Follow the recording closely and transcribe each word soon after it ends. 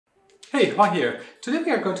Hey, Juan here. Today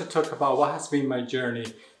we are going to talk about what has been my journey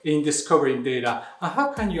in discovering data and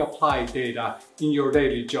how can you apply data in your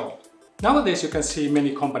daily job. Nowadays you can see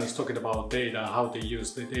many companies talking about data, how they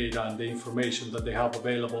use the data and the information that they have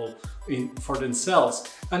available for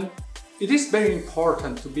themselves. And it is very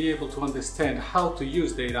important to be able to understand how to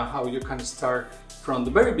use data, how you can start from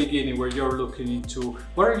the very beginning where you're looking into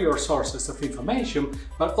what are your sources of information,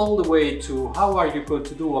 but all the way to how are you going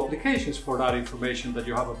to do applications for that information that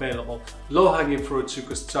you have available. Low-hanging fruits, you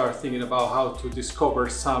could start thinking about how to discover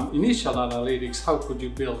some initial analytics, how could you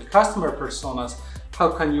build customer personas, how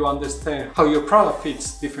can you understand how your product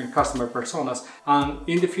fits different customer personas, and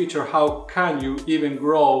in the future, how can you even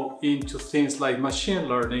grow into things like machine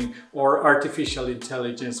learning or artificial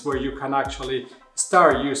intelligence, where you can actually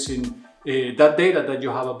start using that data that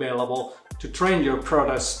you have available to train your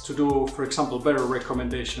products to do, for example, better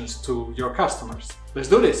recommendations to your customers. Let's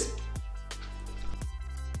do this!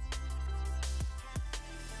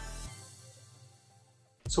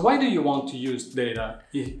 So why do you want to use data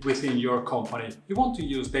within your company? You want to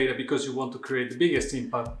use data because you want to create the biggest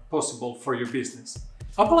impact possible for your business.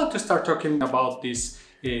 I would like to start talking about this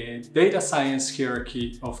data science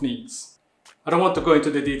hierarchy of needs. I don't want to go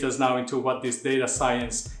into the details now into what this data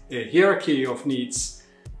science hierarchy of needs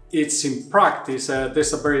is in practice.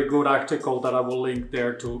 There's a very good article that I will link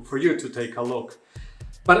there for you to take a look.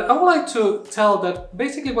 But I would like to tell that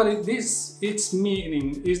basically what its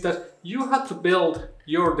meaning is that you have to build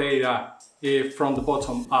your data from the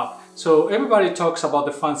bottom up. So everybody talks about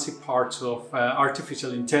the fancy parts of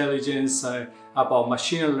artificial intelligence, about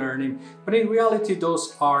machine learning, but in reality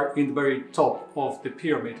those are in the very top of the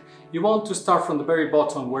pyramid. You want to start from the very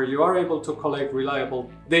bottom where you are able to collect reliable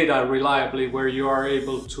data reliably, where you are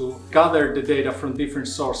able to gather the data from different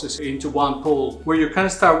sources into one pool, where you can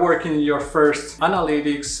start working your first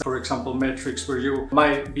analytics, for example metrics, where you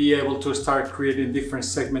might be able to start creating different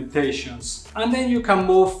segmentations. And then you can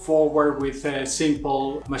move forward with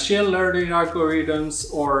simple machine learning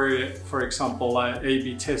algorithms or, for example,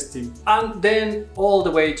 A/B testing. And then all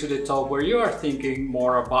the way to the top where you are thinking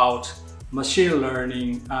more about machine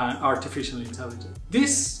learning and artificial intelligence.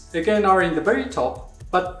 These again are in the very top,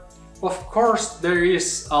 but of course there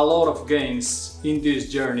is a lot of gains in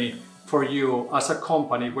this journey for you as a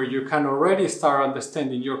company, where you can already start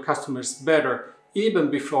understanding your customers better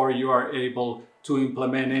even before you are able to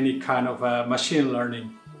implement any kind of machine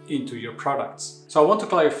learning into your products. So I want to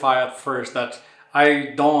clarify at first that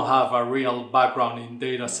I don't have a real background in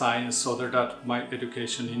data science other than my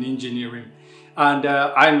education in engineering. And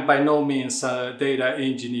I'm by no means a data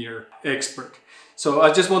engineer expert. So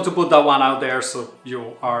I just want to put that one out there so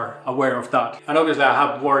you are aware of that. And obviously I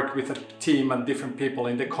have worked with a team and different people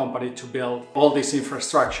in the company to build all this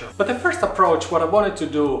infrastructure. But the first approach, what I wanted to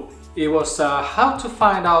do, it was how to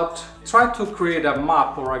find out, try to create a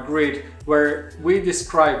map or a grid where we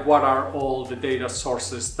describe what are all the data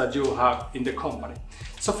sources that you have in the company.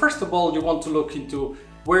 So first of all, you want to look into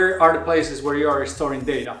where are the places where you are storing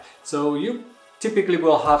data. So you typically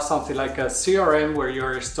will have something like a CRM where you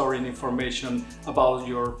are storing information about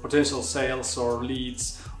your potential sales or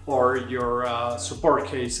leads or your support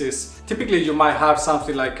cases. Typically you might have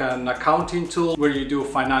something like an accounting tool where you do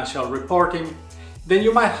financial reporting. Then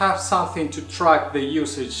you might have something to track the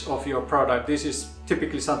usage of your product. This is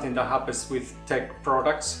typically something that happens with tech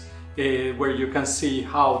products, where you can see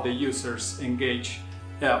how the users engage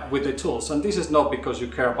with the tools. And this is not because you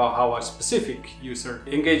care about how a specific user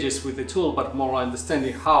engages with the tool, but more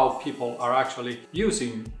understanding how people are actually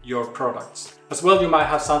using your products. As well, you might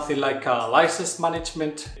have something like a license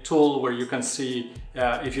management tool where you can see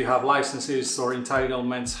if you have licenses or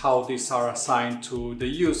entitlements, how these are assigned to the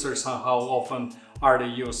users and how often are they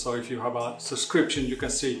used. So if you have a subscription, you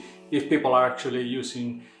can see if people are actually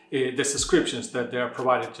using the subscriptions that they are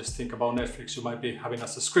provided. Just think about Netflix. You might be having a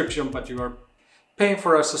subscription, but you are paying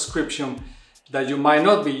for a subscription that you might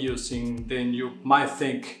not be using. Then you might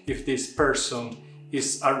think if this person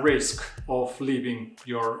is at risk of leaving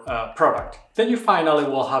your product. Then you finally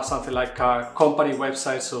will have something like a company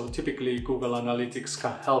website. So typically Google Analytics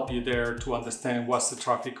can help you there to understand what's the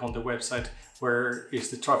traffic on the website, where is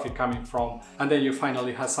the traffic coming from. And then you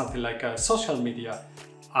finally have something like a social media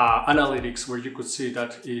analytics, where you could see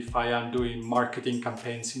that if I am doing marketing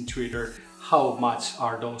campaigns in Twitter, how much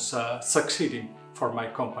are those succeeding for my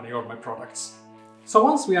company or my products. So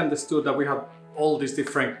once we understood that we have all these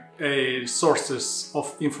different sources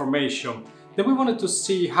of information, then we wanted to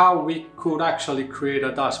see how we could actually create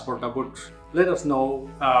a dashboard that would let us know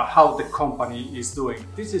how the company is doing.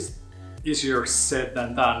 This is easier said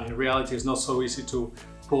than done. In reality, it's not so easy to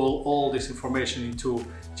pull all this information into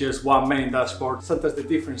just one main dashboard. Sometimes the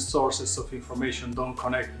different sources of information don't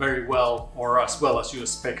connect very well or as well as you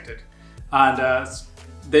expected. And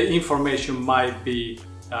the information might be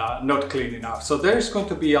not clean enough. So there is going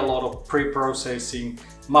to be a lot of pre-processing,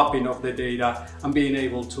 mapping of the data, and being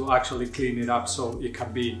able to actually clean it up so it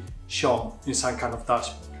can be shown in some kind of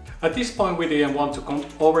dashboard. At this point, we didn't want to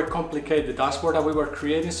overcomplicate the dashboard that we were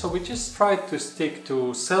creating, so we just tried to stick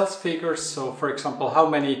to sales figures. So for example, how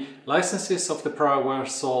many licenses of the product were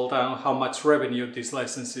sold and how much revenue these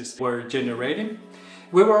licenses were generating.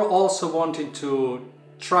 We were also wanting to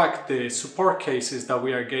track the support cases that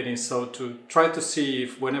we are getting, so to try to see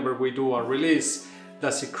if whenever we do a release,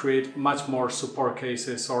 does it create much more support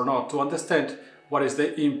cases or not, to understand what is the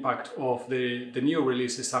impact of the new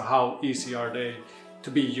releases and how easy are they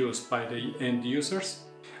to be used by the end users.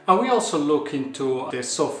 And we also look into the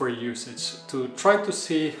software usage to try to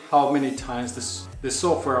see how many times the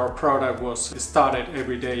software or product was started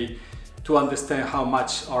every day, to understand how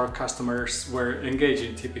much our customers were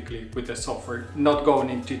engaging typically with the software, not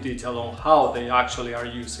going into detail on how they actually are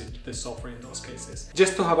using the software in those cases.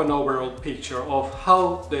 Just to have an overall picture of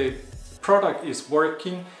how the product is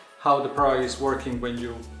working, how the product is working when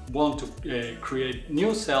you want to create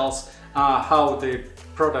new sales, how the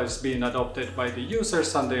product is being adopted by the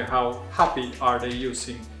users, and how happy are they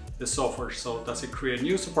using the software. So does it create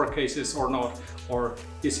new support cases or not, or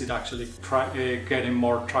is it actually getting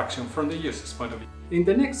more traction from the user's point of view. In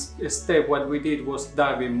the next step, what we did was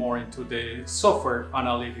diving more into the software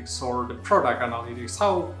analytics or the product analytics.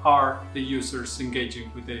 How are the users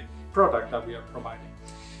engaging with the product that we are providing?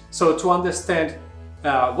 So to understand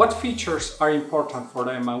what features are important for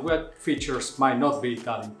them and what features might not be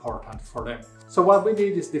that important for them. So what we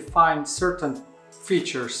did is define certain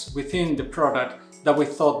features within the product that we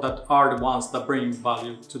thought that are the ones that bring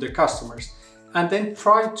value to the customers, and then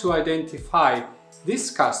try to identify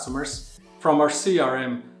these customers from our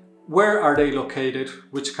CRM. Where are they located,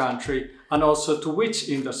 which country, and also to which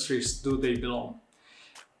industries do they belong.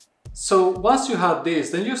 So once you have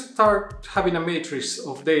this, then you start having a matrix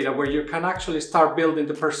of data where you can actually start building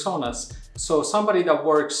the personas. So somebody that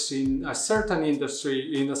works in a certain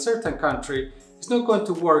industry in a certain country is not going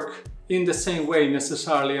to work in the same way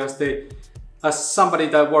necessarily as somebody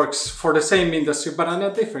that works for the same industry but in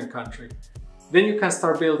a different country. Then you can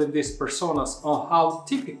start building these personas on how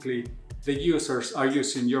typically the users are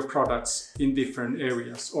using your products in different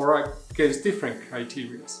areas or against different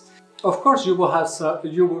criteria. Of course,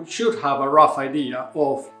 you should have a rough idea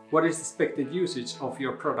of what is expected usage of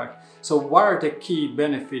your product. So what are the key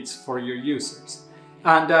benefits for your users?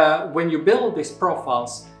 And when you build these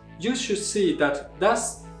profiles, you should see that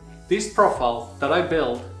this profile that I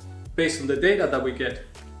build based on the data that we get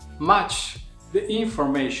match the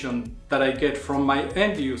information that I get from my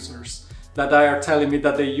end users that are telling me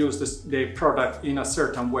that they use the product in a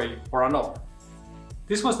certain way or another.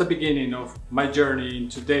 This was the beginning of my journey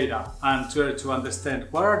into data and to understand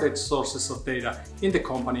what are the sources of data in the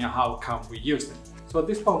company and how can we use them. So at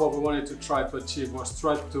this point, what we wanted to try to achieve was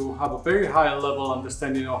try to have a very high level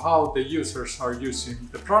understanding of how the users are using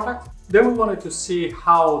the product. Then we wanted to see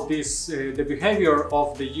how the behavior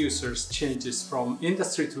of the users changes from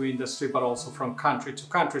industry to industry, but also from country to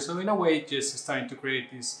country. So in a way, just starting to create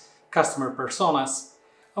these customer personas.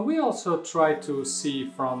 And we also try to see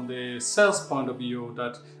from the sales point of view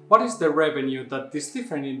that what is the revenue that these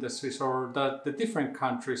different industries or that the different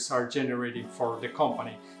countries are generating for the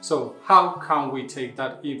company. So how can we take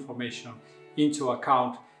that information into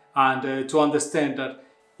account and to understand that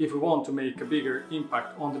if we want to make a bigger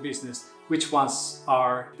impact on the business, which ones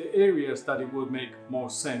are the areas that it would make more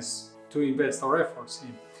sense to invest our efforts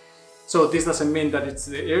in. So this doesn't mean that it's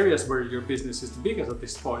the areas where your business is the biggest at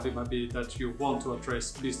this point. It might be that you want to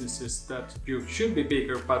address businesses that you should be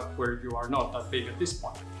bigger, but where you are not that big at this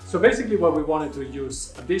point. So basically what we wanted to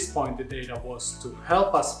use at this point, the data, was to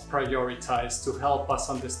help us prioritize, to help us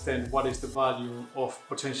understand what is the value of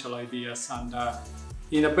potential ideas, and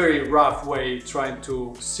in a very rough way trying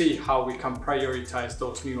to see how we can prioritize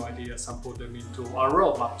those new ideas and put them into our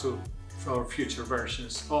roadmap for future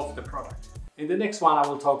versions of the product. In the next one, I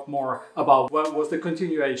will talk more about what was the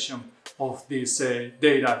continuation of this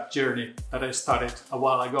data journey that I started a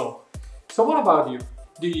while ago. So what about you?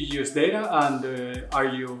 Do you use data, and are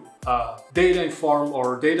you data informed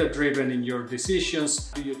or data driven in your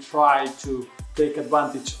decisions? Do you try to take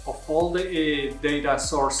advantage of all the data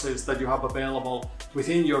sources that you have available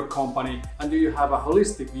within your company? And do you have a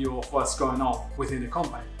holistic view of what's going on within the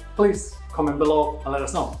company? Please comment below and let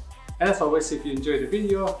us know. And as always, if you enjoyed the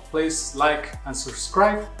video, please like and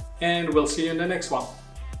subscribe, and we'll see you in the next one.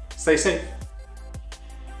 Stay safe.